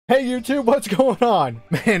Hey YouTube, what's going on?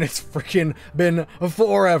 Man, it's freaking been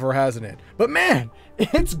forever, hasn't it? But man,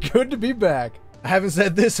 it's good to be back. I haven't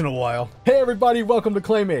said this in a while. Hey everybody, welcome to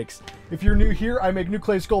Clay Makes. If you're new here, I make new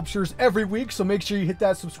clay sculptures every week, so make sure you hit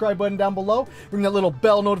that subscribe button down below. Ring that little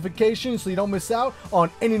bell notification so you don't miss out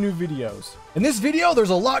on any new videos. In this video, there's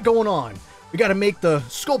a lot going on. We gotta make the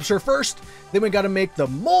sculpture first, then we gotta make the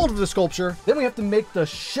mold of the sculpture, then we have to make the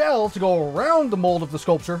shell to go around the mold of the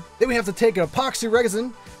sculpture, then we have to take an epoxy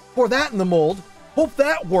resin, pour that in the mold, hope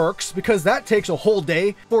that works because that takes a whole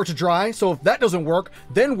day for it to dry, so if that doesn't work,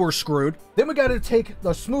 then we're screwed. Then we gotta take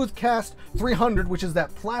the smooth cast 300, which is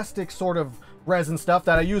that plastic sort of resin stuff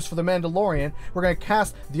that I use for the Mandalorian. We're gonna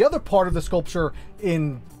cast the other part of the sculpture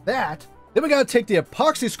in that. Then we gotta take the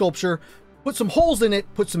epoxy sculpture, put some holes in it,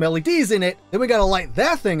 put some LEDs in it, then we gotta light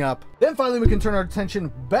that thing up. Then finally we can turn our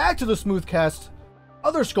attention back to the smooth cast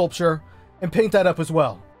other sculpture and paint that up as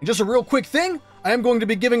well. And just a real quick thing, I am going to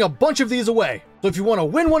be giving a bunch of these away. So if you want to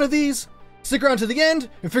win one of these, stick around to the end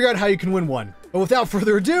and figure out how you can win one. But without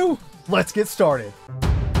further ado, let's get started.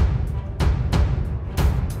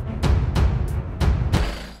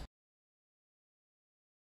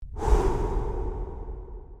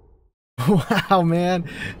 Wow, man,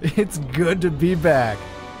 it's good to be back.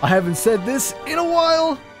 I haven't said this in a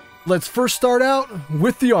while. Let's first start out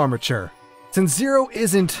with the armature. Since Zero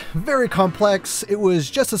isn't very complex, it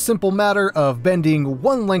was just a simple matter of bending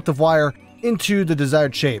one length of wire into the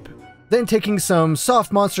desired shape. Then taking some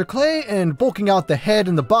soft monster clay and bulking out the head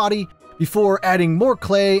and the body before adding more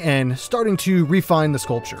clay and starting to refine the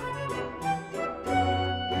sculpture.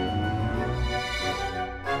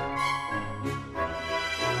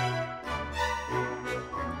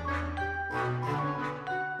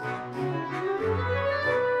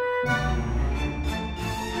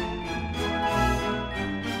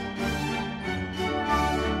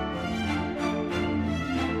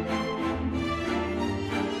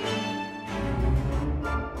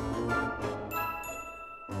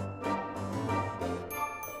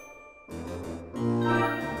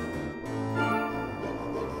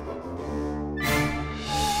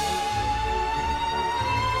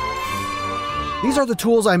 These are the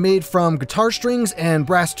tools I made from guitar strings and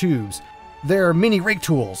brass tubes. They're mini rake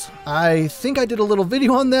tools. I think I did a little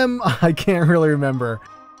video on them, I can't really remember.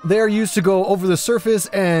 They're used to go over the surface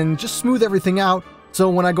and just smooth everything out, so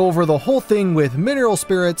when I go over the whole thing with mineral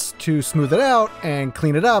spirits to smooth it out and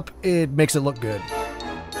clean it up, it makes it look good.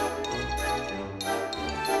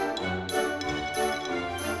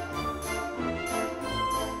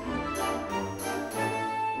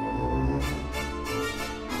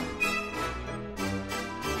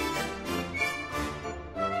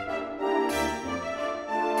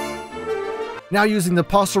 Now using the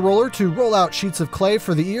pasta roller to roll out sheets of clay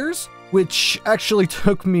for the ears, which actually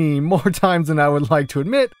took me more times than I would like to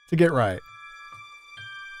admit to get right.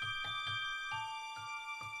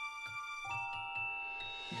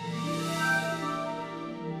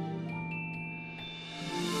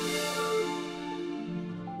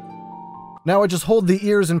 Now I just hold the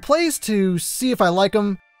ears in place to see if I like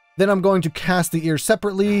them. Then I'm going to cast the ears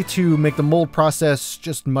separately to make the mold process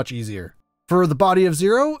just much easier. For the body of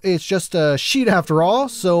Zero, it's just a sheet after all,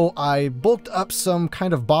 so I bulked up some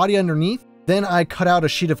kind of body underneath. Then I cut out a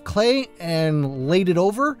sheet of clay and laid it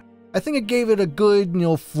over. I think it gave it a good,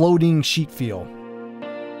 floating sheet feel.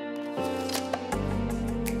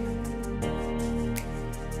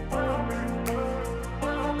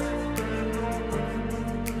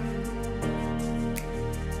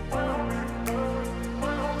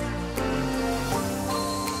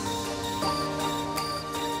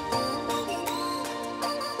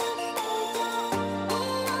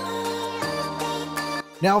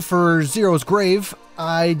 Now for Zero's grave,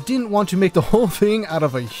 I didn't want to make the whole thing out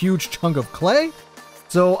of a huge chunk of clay,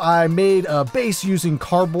 so I made a base using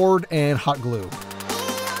cardboard and hot glue.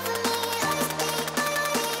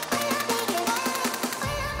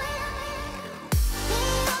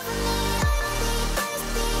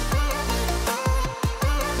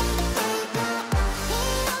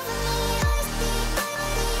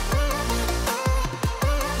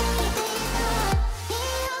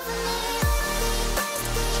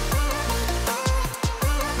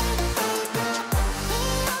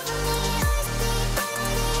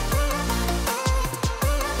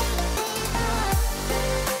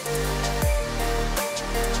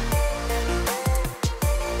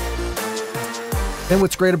 And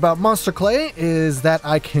what's great about monster clay is that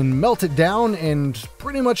I can melt it down and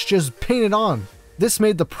pretty much just paint it on. This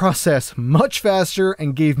made the process much faster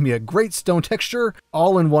and gave me a great stone texture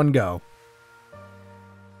all in one go.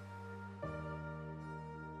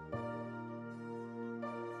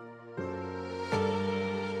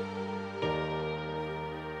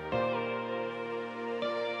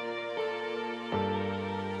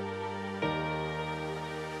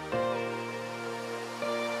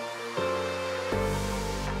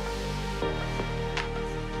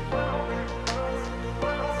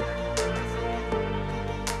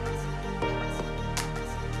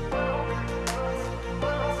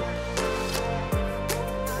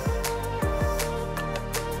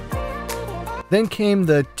 Then came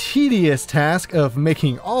the tedious task of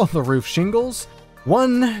making all the roof shingles,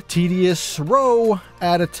 one tedious row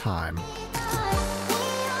at a time.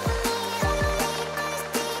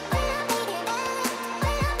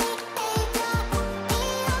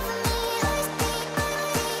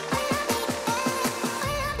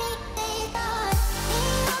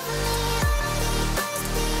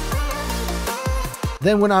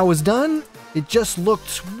 Then when I was done, it just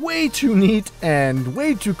looked way too neat and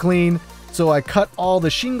way too clean, so I cut all the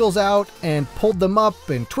shingles out and pulled them up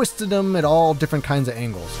and twisted them at all different kinds of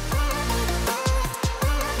angles.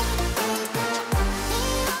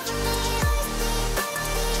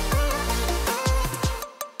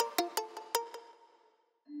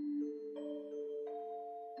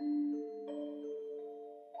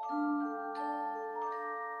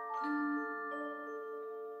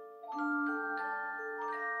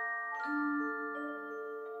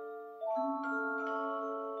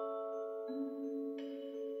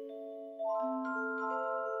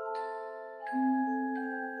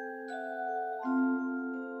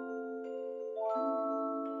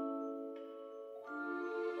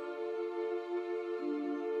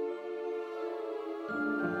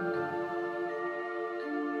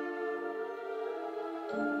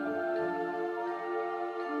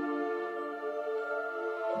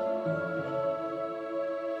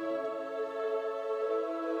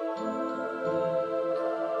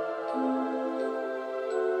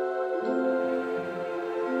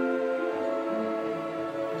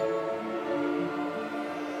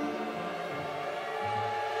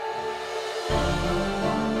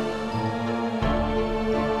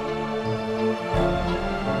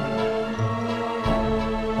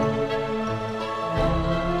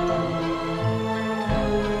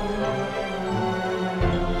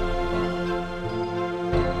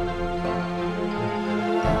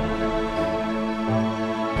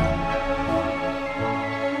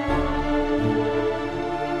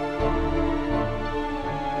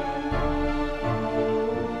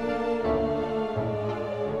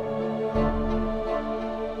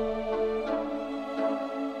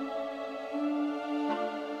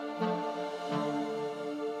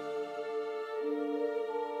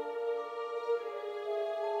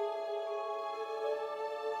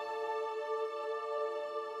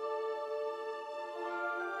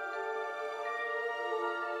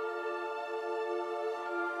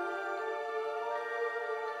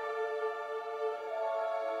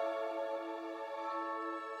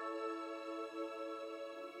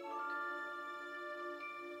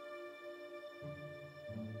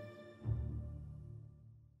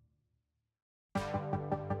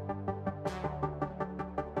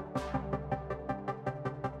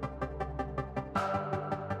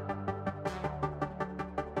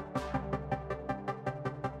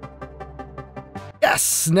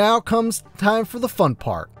 Yes, now comes time for the fun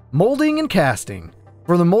part, molding and casting.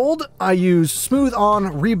 For the mold, I use Smooth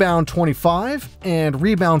On Rebound 25 and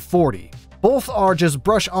Rebound 40. Both are just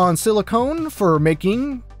brush on silicone for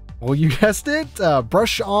making, well, you guessed it,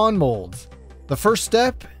 brush on molds. The first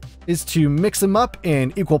step is to mix them up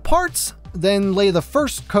in equal parts, then lay the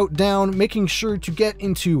first coat down, making sure to get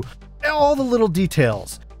into all the little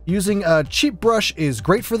details. Using a cheap brush is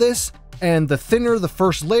great for this, and the thinner the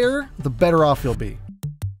first layer, the better off you'll be.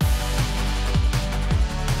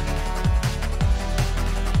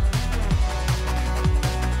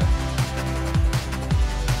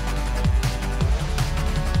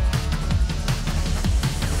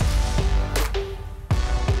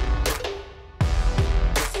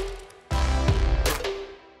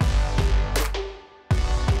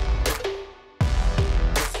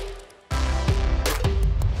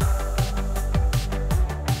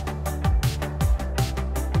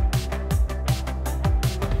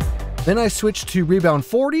 Then I switched to Rebound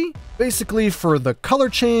 40, basically for the color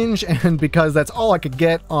change and because that's all I could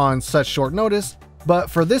get on such short notice. But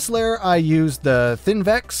for this layer, I used the Thin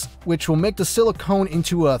Vex, which will make the silicone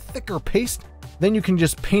into a thicker paste. Then you can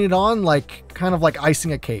just paint it on kind of like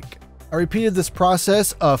icing a cake. I repeated this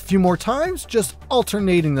process a few more times, just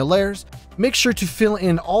alternating the layers. Make sure to fill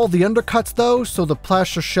in all the undercuts though, so the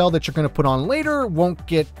plaster shell that you're going to put on later won't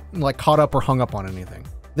get caught up or hung up on anything.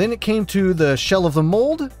 Then it came to the shell of the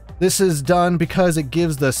mold. This is done because it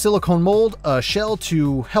gives the silicone mold a shell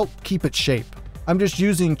to help keep its shape. I'm just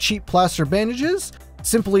using cheap plaster bandages.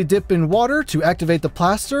 Simply dip in water to activate the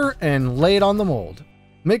plaster and lay it on the mold.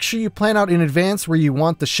 Make sure you plan out in advance where you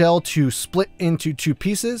want the shell to split into two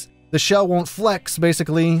pieces. The shell won't flex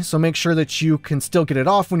basically, so make sure that you can still get it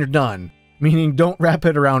off when you're done, meaning don't wrap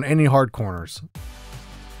it around any hard corners.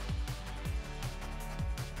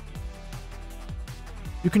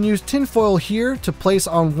 You can use tinfoil here to place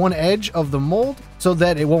on one edge of the mold so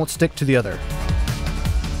that it won't stick to the other.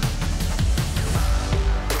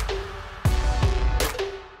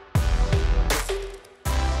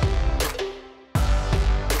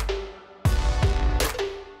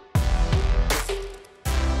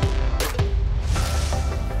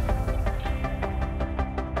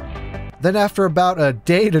 Then after about a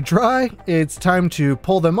day to dry, it's time to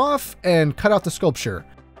pull them off and cut out the sculpture.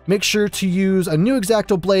 Make sure to use a new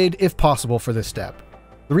X-Acto blade if possible for this step.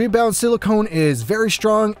 The rebound silicone is very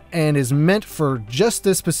strong and is meant for just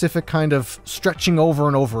this specific kind of stretching over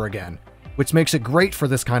and over again, which makes it great for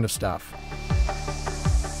this kind of stuff.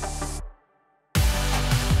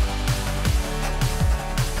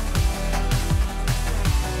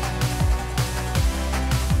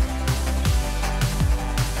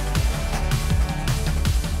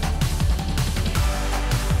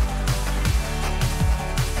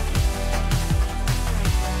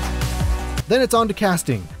 Then it's on to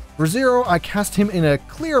casting. For Zero, I cast him in a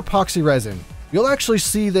clear epoxy resin. You'll actually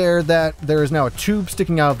see there that there is now a tube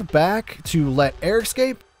sticking out of the back to let air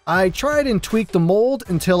escape. I tried and tweaked the mold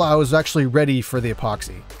until I was actually ready for the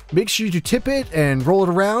epoxy. Make sure to tip it and roll it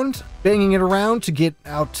around, banging it around to get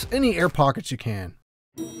out any air pockets you can.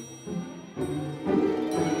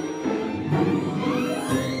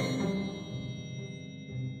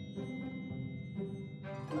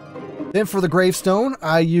 Then for the gravestone,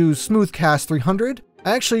 I use Smooth Cast 300.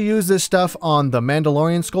 I actually use this stuff on the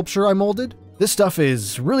Mandalorian sculpture I molded. This stuff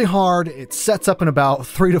is really hard, it sets up in about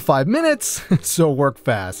 3 to 5 minutes, so work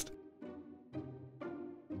fast.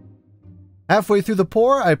 Halfway through the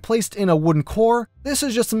pour, I placed in a wooden core. This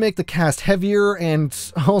is just to make the cast heavier, and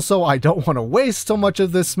also I don't want to waste so much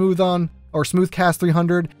of this Smooth Cast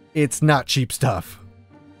 300. It's not cheap stuff.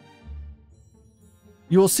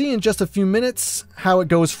 You will see in just a few minutes how it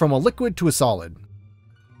goes from a liquid to a solid.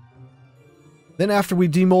 Then after we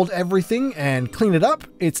demold everything and clean it up,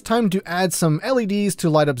 it's time to add some LEDs to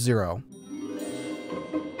light up Zero.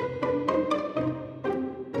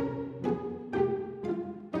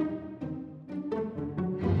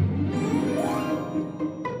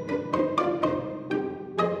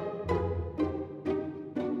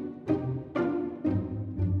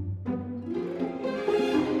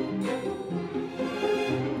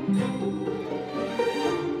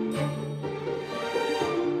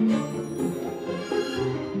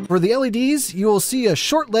 For the LEDs, you will see a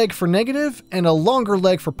short leg for negative and a longer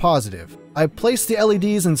leg for positive. I placed the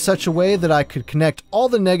LEDs in such a way that I could connect all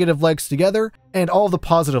the negative legs together and all the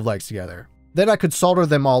positive legs together. Then I could solder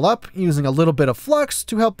them all up using a little bit of flux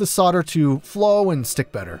to help the solder to flow and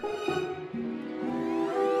stick better.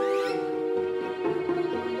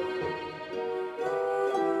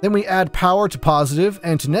 Then we add power to positive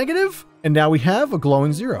and to negative, and now we have a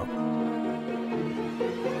glowing Zero.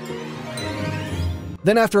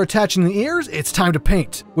 Then after attaching the ears, it's time to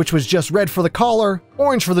paint, which was just red for the collar,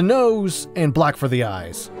 orange for the nose, and black for the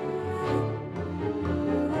eyes.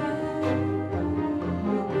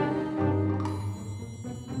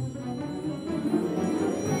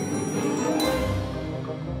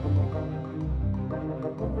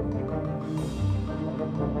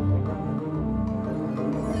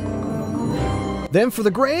 Then for the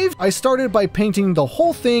grave, I started by painting the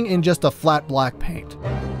whole thing in just a flat black paint.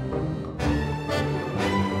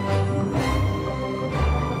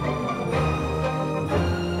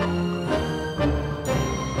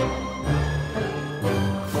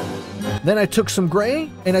 Then I took some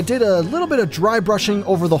gray and I did a little bit of dry brushing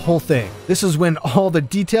over the whole thing. This is when all the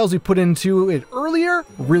details we put into it earlier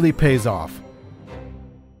really pays off.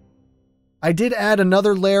 I did add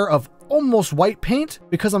another layer of almost white paint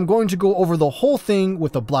because I'm going to go over the whole thing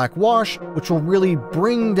with a black wash, which will really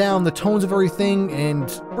bring down the tones of everything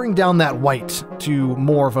and bring down that white to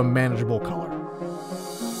more of a manageable color.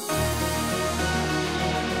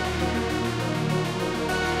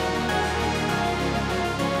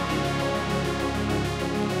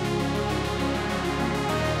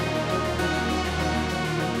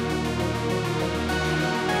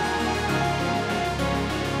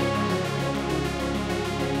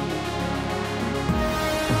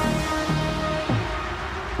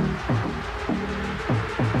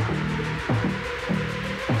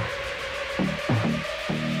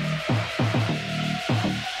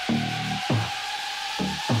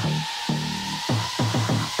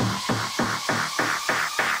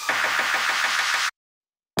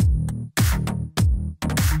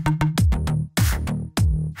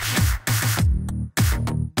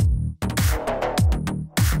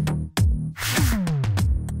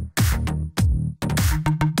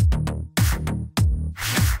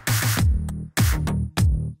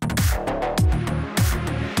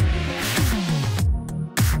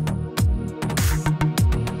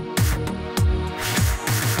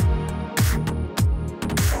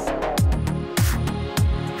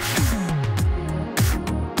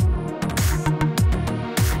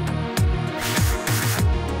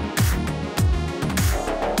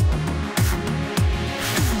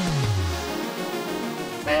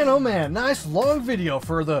 Man, oh man, nice long video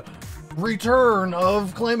for the return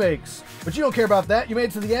of Claymakes. But you don't care about that. You made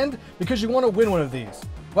it to the end because you want to win one of these.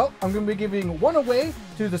 Well, I'm going to be giving one away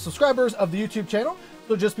to the subscribers of the YouTube channel.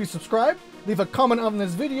 So just be subscribed, leave a comment on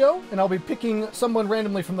this video, and I'll be picking someone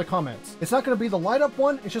randomly from the comments. It's not going to be the light up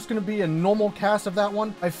one, it's just going to be a normal cast of that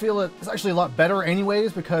one. I feel it's actually a lot better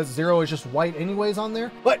anyways because Zero is just white anyways on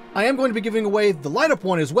there. But I am going to be giving away the light up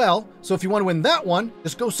one as well. So if you want to win that one,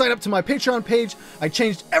 just go sign up to my Patreon page. I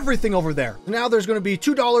changed everything over there. Now there's going to be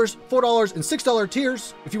 $2, $4, and $6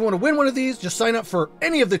 tiers. If you want to win one of these, just sign up for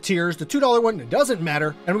any of the tiers. The $2 one, it doesn't matter.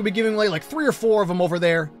 And I'm going to be giving away like 3 or 4 of them over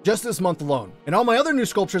there just this month alone. And all my other new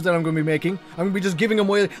sculptures that I'm going to be making, I'm going to be just giving them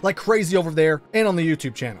away like crazy over there and on the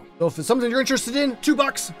YouTube channel. So if it's something you're interested in,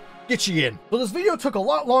 $2, get you in. So this video took a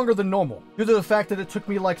lot longer than normal due to the fact that it took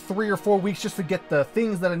me like 3 or 4 weeks just to get the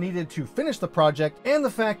things that I needed to finish the project, and the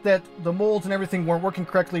fact that the molds and everything weren't working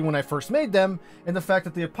correctly when I first made them, and the fact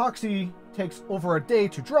that the epoxy takes over a day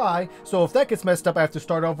to dry, so if that gets messed up I have to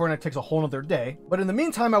start over and it takes a whole nother day. But in the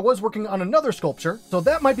meantime I was working on another sculpture, so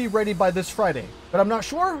that might be ready by this Friday, but I'm not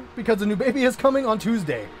sure because the new baby is coming on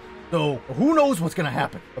Tuesday. So who knows what's gonna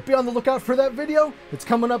happen, but be on the lookout for that video. It's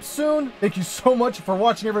coming up soon. Thank you so much for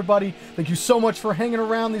watching, everybody. Thank you so much for hanging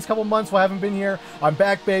around these couple months while I haven't been here. I'm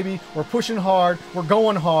back, baby. We're pushing hard, we're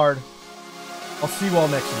going hard. I'll see you all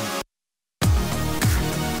next week.